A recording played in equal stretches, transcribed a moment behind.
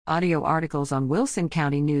Audio articles on Wilson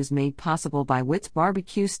County News made possible by Witt's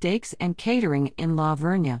Barbecue Steaks and Catering in La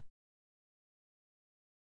Vernia.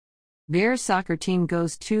 Bears soccer team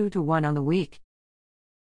goes 2-1 on the week.